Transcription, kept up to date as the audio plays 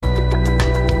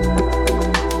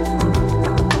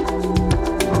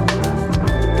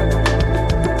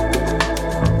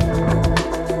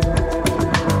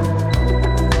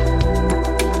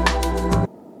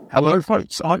Hello,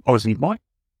 folks. I'm Aussie Mike,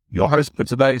 your host for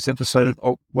today's episode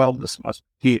of Wellness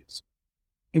Musketeers.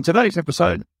 In today's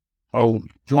episode, I'm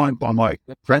joined by my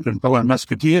friend and fellow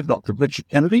musketeer, Dr. Richard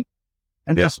Kennedy,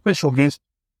 and our special guest,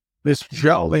 Ms.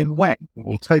 Xiaolin Wang, who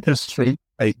will take us through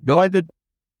a guided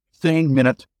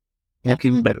 15-minute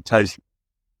walking meditation.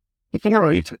 Before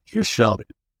I introduce Xiaolin,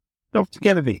 Dr.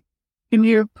 Kennedy, can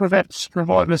you perhaps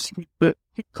provide us with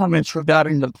the comments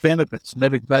regarding the benefits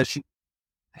meditation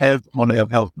have on our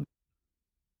health?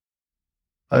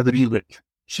 Over to you, Rich.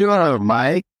 Sure,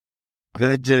 Mike.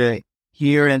 Good to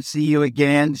hear and see you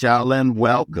again, Xiaolin.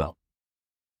 Welcome.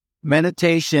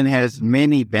 Meditation has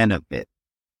many benefits,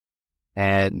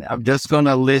 and I'm just going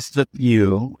to list a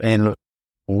few, and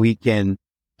we can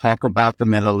talk about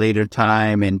them at a later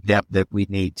time in depth if we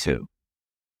need to.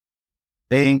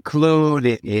 They include,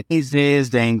 it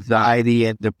eases anxiety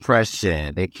and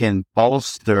depression. It can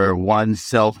bolster one's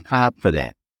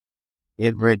self-confidence.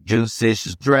 It reduces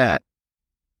stress.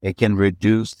 It can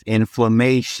reduce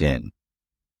inflammation,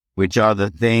 which are the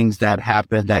things that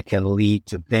happen that can lead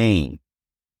to pain.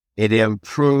 It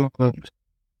improves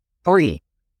sleep.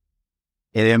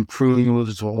 It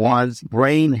improves one's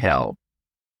brain health.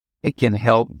 It can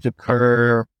help to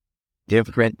curb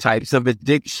different types of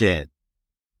addiction.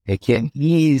 It can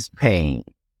ease pain.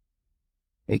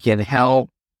 It can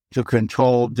help to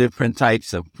control different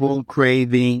types of food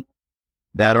craving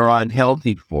that are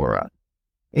unhealthy for us.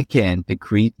 It can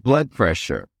decrease blood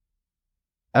pressure.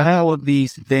 All of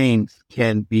these things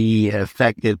can be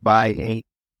affected by a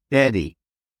steady,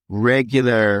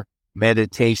 regular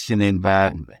meditation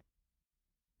environment.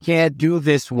 Can't do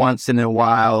this once in a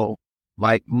while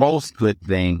like most good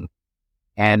things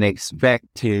and expect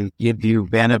to give you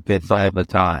benefits all the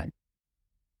time.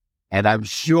 And I'm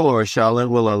sure Xiaolin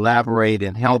will elaborate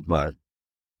and help us,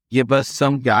 give us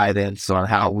some guidance on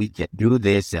how we can do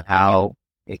this and how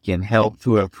it can help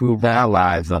to improve our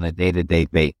lives on a day-to-day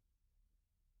basis.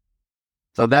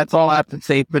 So that's all I have to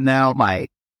say for now, Mike.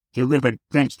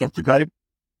 Thanks, Dr. Dave.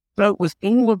 So with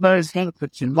all of those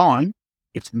benefits in mind,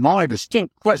 it's my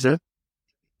distinct pleasure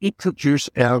to introduce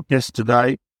our guest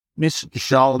today, Miss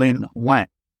Xiaolin Wang.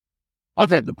 I've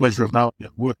had the pleasure of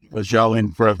working with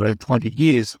Xiaolin for over 20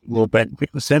 years at World Bank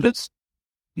Fitness Centers.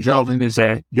 Xiaolin is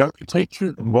a yoga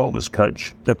teacher and wellness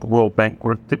coach at the World Bank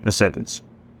Fitness Centers.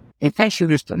 Her passion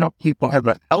is to help people have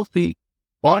a healthy,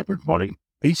 vibrant body,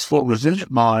 peaceful, resilient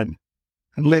mind,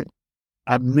 and live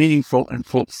a meaningful and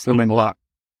fulfilling life.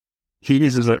 She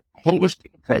uses a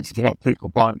holistic approach to help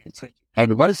people find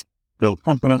motivation, build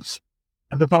confidence,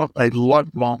 and develop a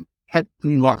lifelong,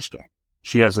 happy lifestyle.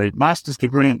 She has a master's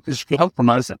degree in physical health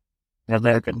from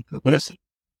American University,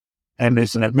 and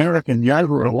is an American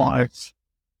Yoga Alliance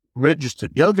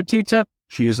registered yoga teacher.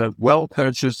 She is a Well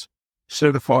Coaches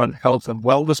certified health and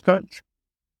wellness coach,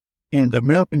 and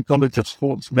American College of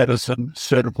Sports Medicine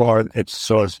certified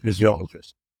exercise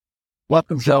physiologist.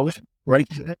 Welcome, Xiaolin. Great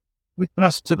to have with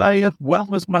us today at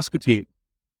Wellness Musketeer.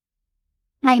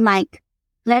 Hi, Mike.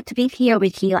 Glad to be here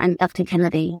with you and Dr.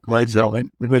 Kennedy. Great, Xiaolin.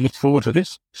 We really look forward to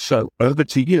this. So over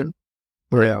to you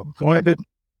for our guided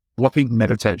walking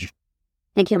meditation.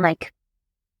 Thank you, Mike.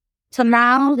 So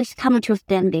now let's come to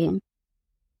standing.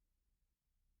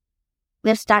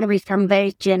 We'll start with some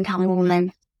very gentle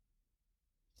movements.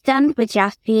 Stand with your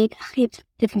feet hips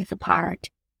distance apart,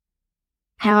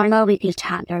 parallel with each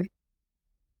other.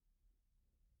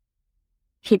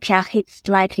 Keep your hips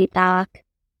slightly back,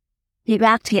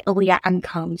 directly over your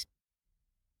ankles.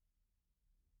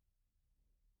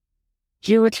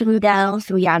 Rooting down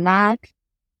through your legs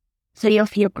so you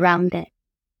feel grounded.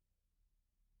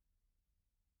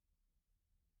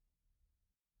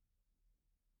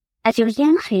 As you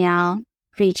inhale,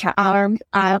 reach your arms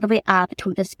all the way up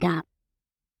to the sky.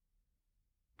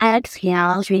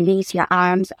 Exhale, release your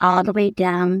arms all the way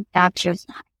down at your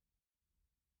side.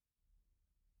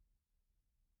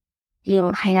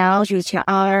 Inhale, reach your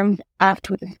arms up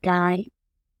to the sky.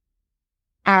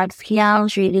 Exhale,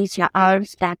 release your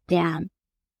arms back down.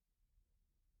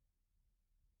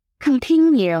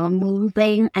 Continue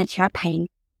moving at your pace.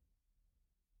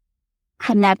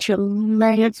 Connect your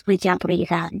movements with your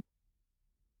breathing.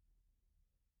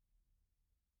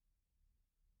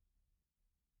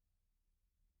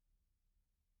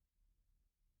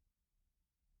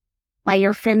 When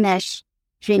you're finished,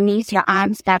 release your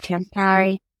arms back to your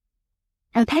side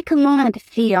and take a moment to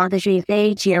feel the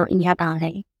release in your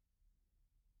body.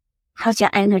 How's your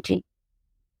energy?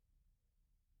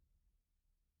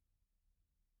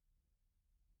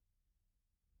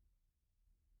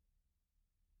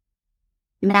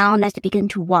 Now let's begin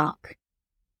to walk.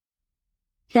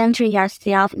 Center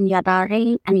yourself in your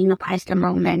body and in the present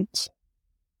moment.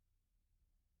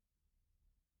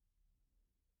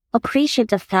 Appreciate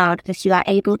the fact that you are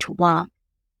able to walk,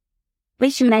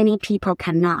 which many people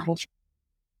cannot.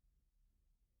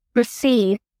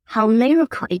 Receive how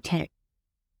miracle it is.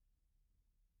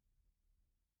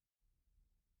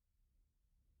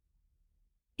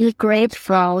 Be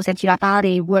grateful that your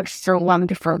body works so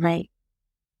wonderfully.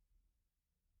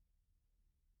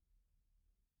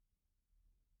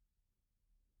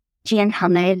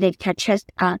 Gently lift your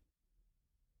chest up.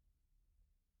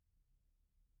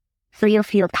 So you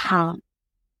feel calm.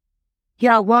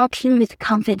 You are walking with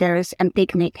confidence and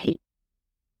dignity.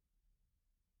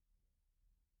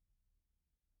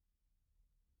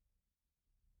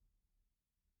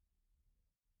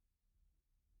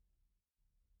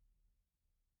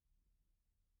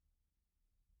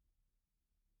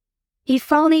 Be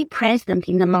fully present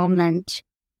in the moment.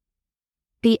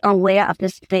 Be aware of the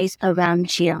space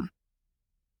around you.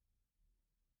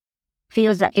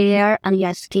 Feel the air on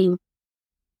your skin,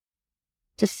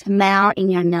 the smell in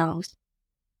your nose.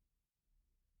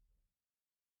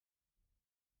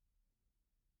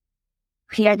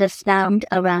 Hear the sound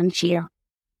around you.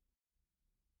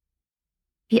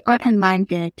 Be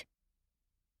open-minded.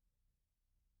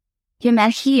 You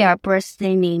may hear birds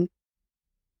singing,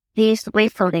 bees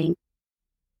whistling,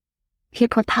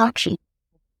 people talking,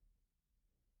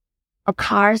 or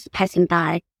cars passing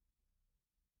by.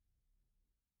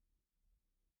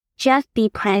 Just be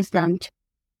present.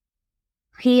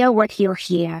 Hear what you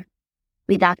hear,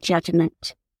 without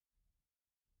judgment.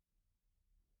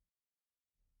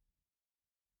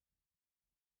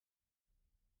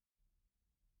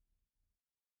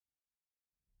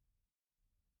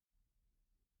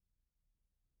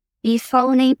 Be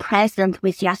fully present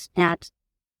with your steps.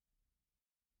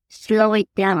 Slow it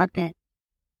down a bit.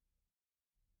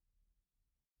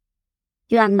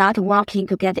 You are not walking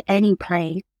to get any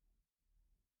place.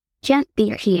 Just be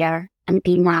here and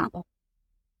be now.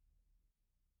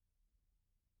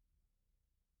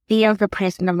 Feel the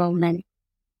present moment.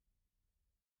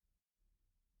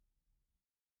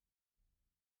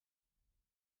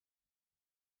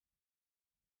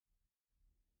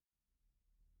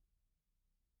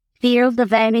 Feel the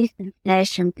very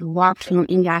sensation of walking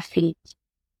in your feet.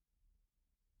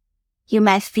 You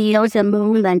may feel the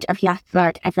movement of your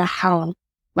foot as a whole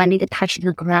when it touches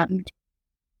the ground.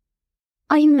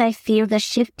 Or you may feel the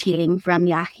shifting from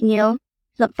your heel to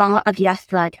the ball of your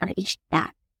foot on each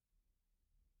step.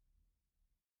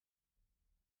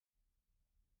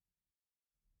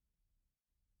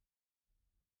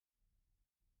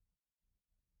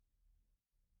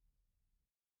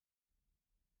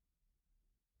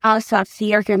 Also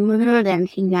feel the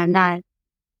movement in your neck,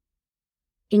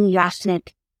 in your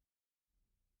neck,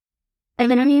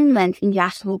 and the movement in your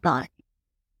whole body.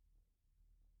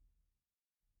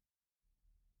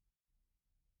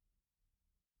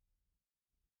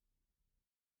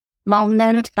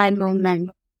 Moment by moment,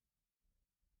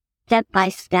 step by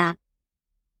step.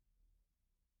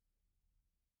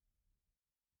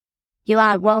 You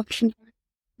are walking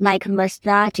like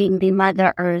massaging the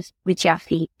Mother Earth with your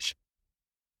feet.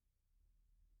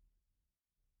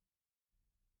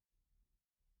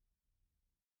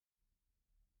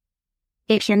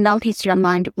 If you notice your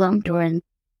mind wandering,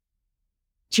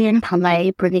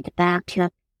 gently bring it back to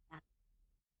the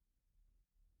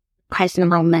present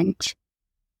moment.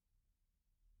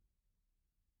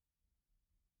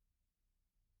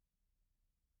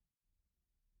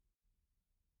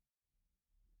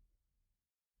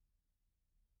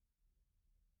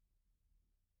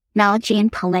 Now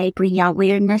gently bring your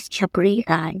awareness to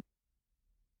breathing.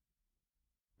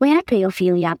 Where do you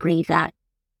feel your breathing?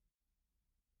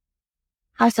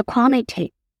 How's the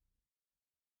quality?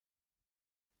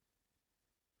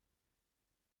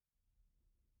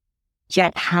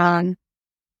 Your tongue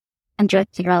and your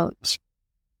throat.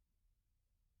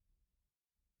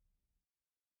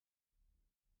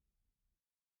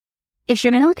 If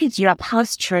you notice your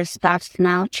posture starts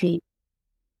slouching,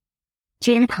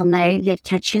 gently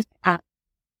lift your chest up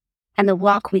and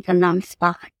walk with a long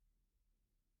spine.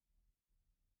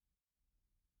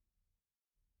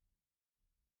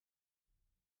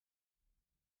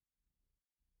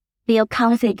 Feel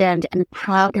confident and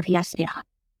proud of yourself.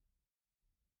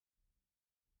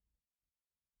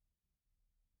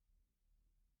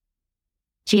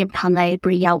 Gently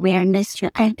bring your awareness to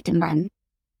your abdomen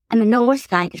and the lower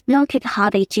side. Notice how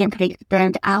they gently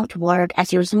expand outward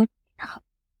as you zoom out.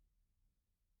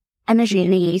 And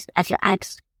release as you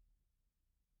exhale.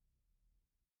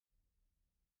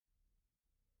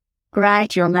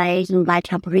 Gradually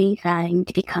invite your breathing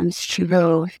to become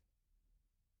slow,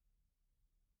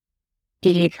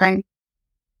 deeper,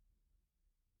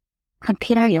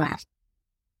 continuous.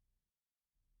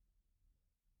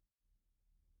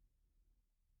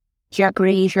 Your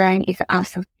breathing is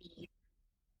also deep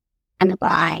and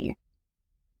wide.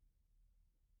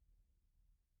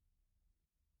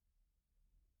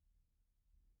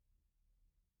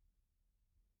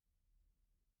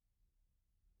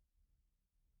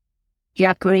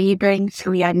 You're breathing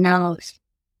through your nose.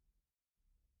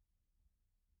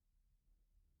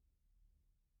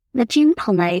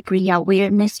 Gently bring your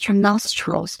awareness to your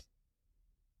nostrils.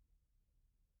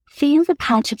 Feel the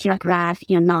punch of your breath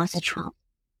in your nostrils.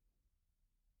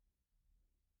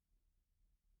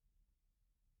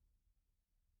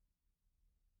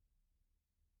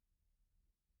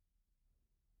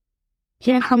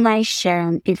 Your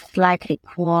inhalation is slightly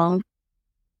cool.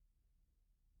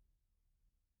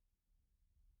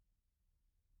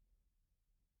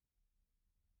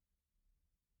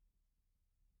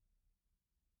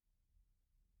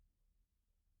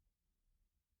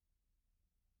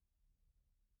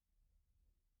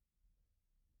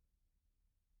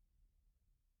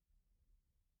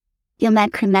 You may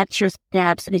connect your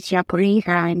steps with your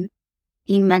breathing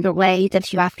in a way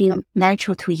that you feel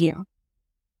natural to you.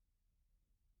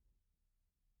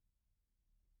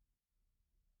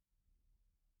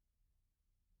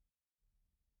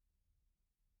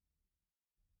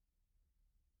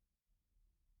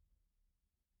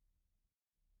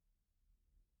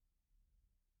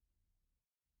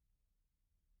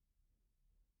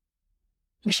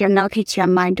 You should notice your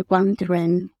mind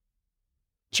wandering.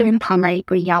 Gently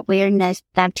bring your awareness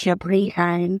back to your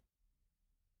breathing.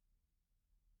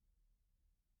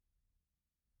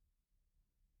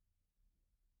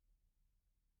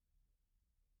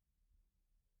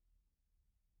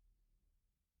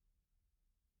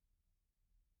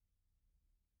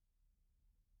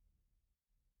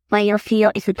 When you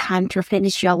feel it's time to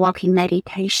finish your walking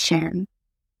meditation,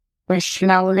 we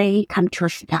slowly come to a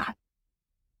stop.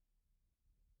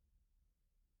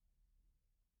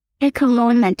 Take a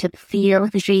moment to feel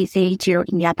the residue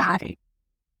in your body,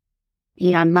 in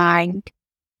your mind,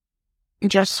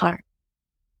 and your heart.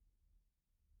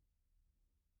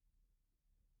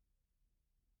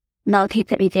 Notice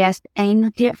if there's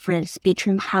any difference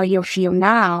between how you feel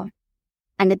now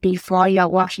and before your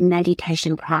walking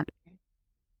meditation practice.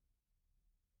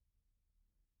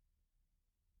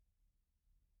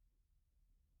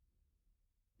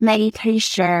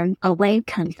 Meditation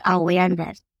awakens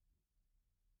awareness.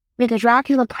 With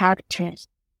regular practice,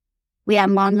 we are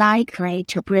more likely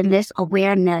to bring this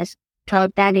awareness to our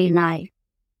daily life,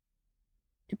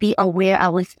 to be aware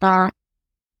of our thought,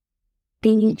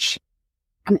 speech,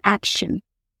 and action.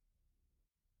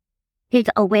 With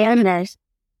awareness,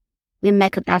 we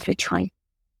make a better choice.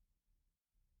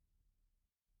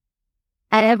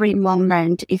 Every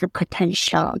moment is a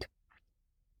potential.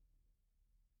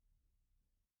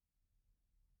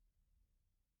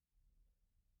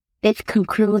 This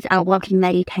concludes our walking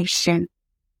meditation.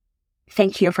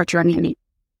 Thank you for joining me.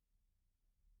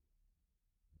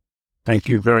 Thank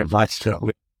you very much,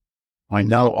 Charlie. I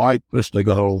know I personally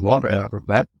got a lot out of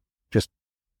that, just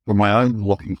for my own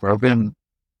walking program.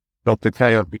 Dr.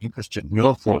 K, I'd be interested in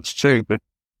your thoughts too, but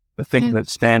the thing that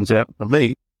stands out for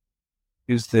me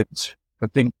is that I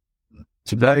think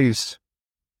today's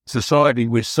society,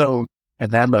 we're so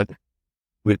enamored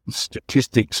with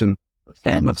statistics and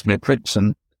performance metrics,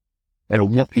 and our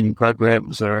walking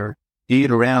programs are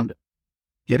geared around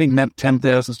getting that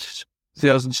 10,000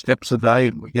 steps a day,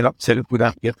 and we get upset if we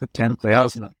don't get the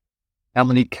 10,000, how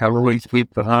many calories we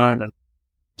burn and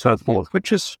so forth,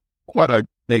 which is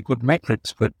they're good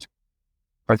metrics, but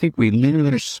I think we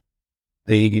lose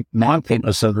the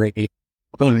mindfulness of the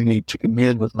ability to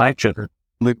commune with nature, to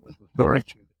live with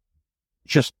authority,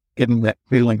 just getting that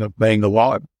feeling of being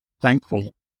alive,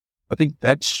 thankful. I think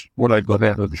that's what I got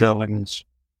out of Jolene's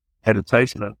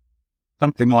meditation, and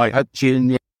something I hope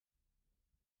to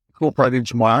incorporate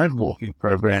into my own walking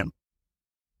program.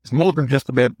 It's more than just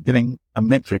about getting a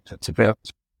metric. It's about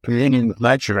being with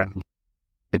nature and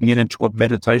getting it into a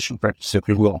meditation practice, if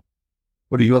you will.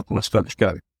 What are your thoughts, Dr.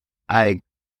 Go? I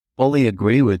fully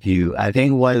agree with you. I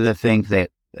think one of the things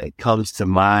that comes to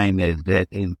mind is that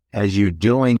as you're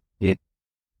doing it,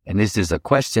 and this is a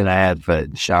question I had for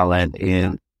Charlene,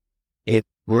 and it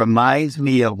reminds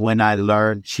me of when I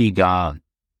learned Qigong,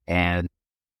 and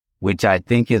which I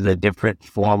think is a different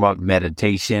form of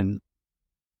meditation.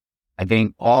 I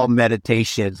think all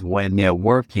meditations, when they're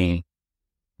working,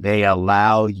 they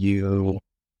allow you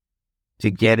to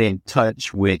get in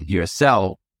touch with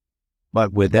yourself,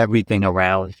 but with everything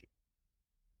around you.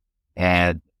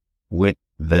 And with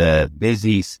the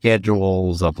busy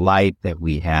schedules of life that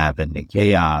we have and the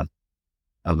chaos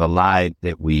of the life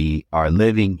that we are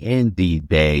living in these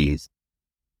days,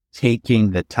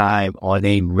 taking the time on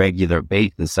a regular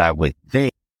basis, I would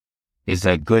think, is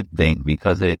a good thing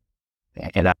because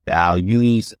I'll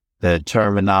use the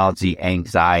terminology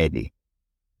anxiety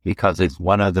because it's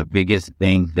one of the biggest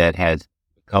things that has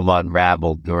come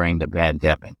unraveled during the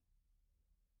pandemic.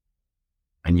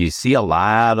 And you see a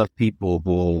lot of people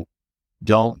who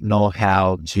don't know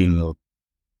how to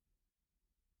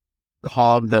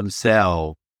calm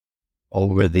themselves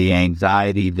over the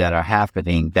anxiety that are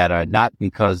happening that are not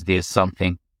because there's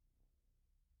something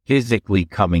physically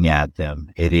coming at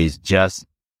them. It is just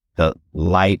the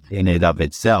light in and of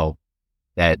itself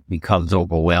that becomes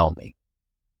overwhelming.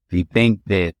 We think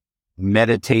that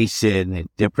meditation in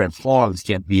different forms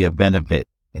can be a benefit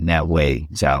in that way,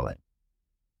 Xiaolin.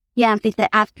 Yeah, this is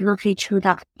absolutely true,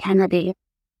 Dr. Kennedy.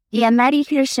 Yeah,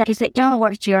 meditation is an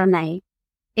inward journey.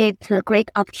 It's a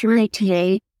great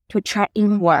opportunity to try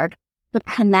inward, to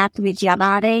connect with your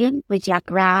body, with your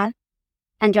breath,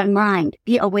 and your mind.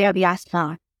 Be aware of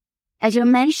yourself. As you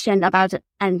mentioned about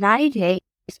anxiety,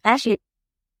 especially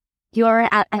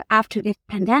after this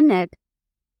pandemic,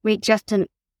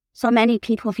 so many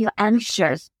people feel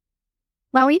anxious.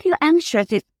 When we feel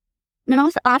anxious, it's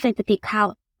most often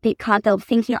because of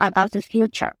thinking about the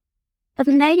future. But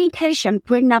meditation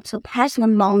brings up the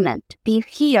present moment, be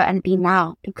here and be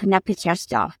now, to connect with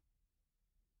yourself.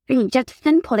 You just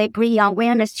simply bring your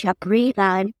awareness to your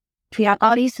breathing, to your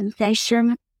body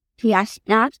sensation, to your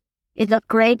steps. It's a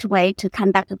great way to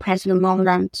come back to the present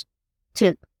moment,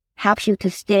 to help you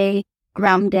to stay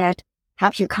grounded,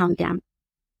 help you calm down.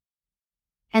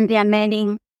 And there are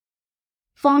many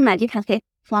formats. You can say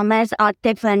formats are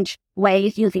different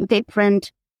ways using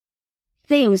different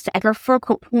things as a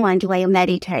focal point when you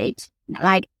meditate.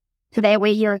 Like today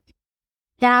we use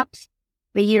steps,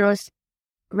 we use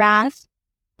breath,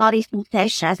 body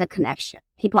sensation as a connection.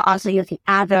 People also using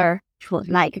other tools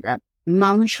like the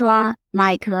mantra,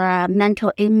 like a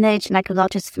mental image, like a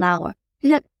lotus flower.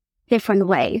 These are different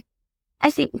ways. I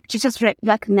think to just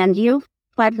recommend you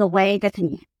find the way that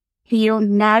you feel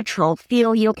natural,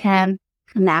 feel you can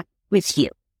connect with you.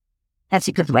 That's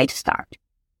a good way to start.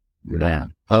 Yeah.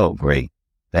 Oh, great.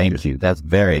 Thank you. That's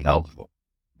very helpful.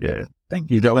 Yeah.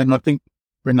 Thank you, Dylan. I think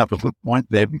bring up a good point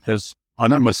there because I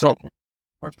know myself,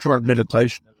 I've tried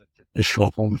meditation as a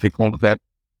short form, if you call it that.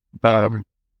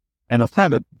 And I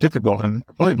found it difficult, and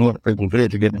I believe a lot of people do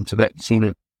to get into that sort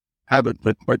of habit,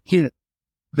 but I can't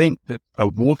think that a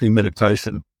walking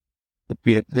meditation would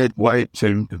be a good way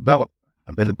to develop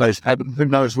a meditation habit. Who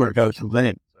knows where it goes from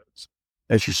there?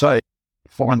 As you say,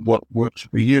 find what works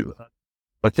for you.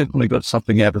 I definitely got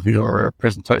something out of your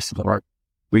presentation. Right?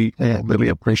 We really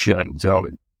appreciate it,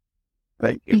 Zoe.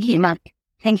 Thank you. Thank you, Mike.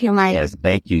 Thank you, Mike. Yes,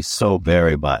 thank you so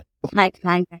very much. Mike.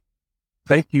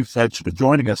 Thank you, folks, for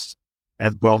joining us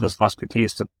as Wellness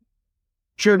Musketeers.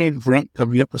 Tune in for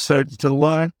upcoming episodes to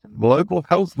learn from local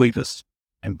health leaders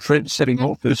and trend-setting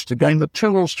authors to gain the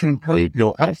tools to improve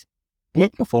your health,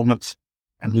 work performance,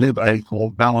 and live a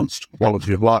more balanced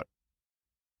quality of life.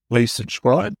 Please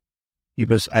subscribe,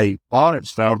 give us a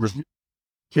 5-star review,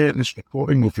 share this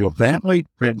recording with your family,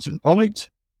 friends, and colleagues.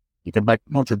 You can make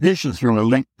contributions through a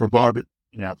link provided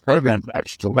in our program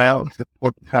page to allow the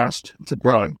podcast to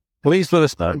grow. Please let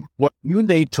us know what you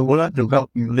need to learn to help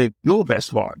you live your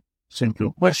best life. Send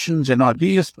your questions and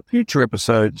ideas for future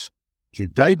episodes to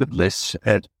David Bliss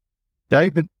at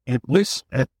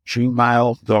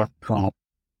david@bliss@gmail.com.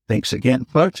 Thanks again,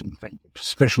 folks, and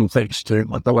special thanks to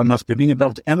my fellow Musketeer,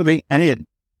 Dr. Emily, and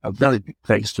a very big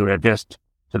thanks to our guest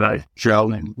today,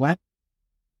 Xiaolin Wang.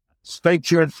 Stay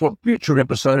tuned for future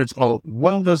episodes of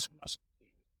Wellness Musketeers.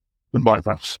 Goodbye,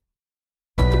 folks.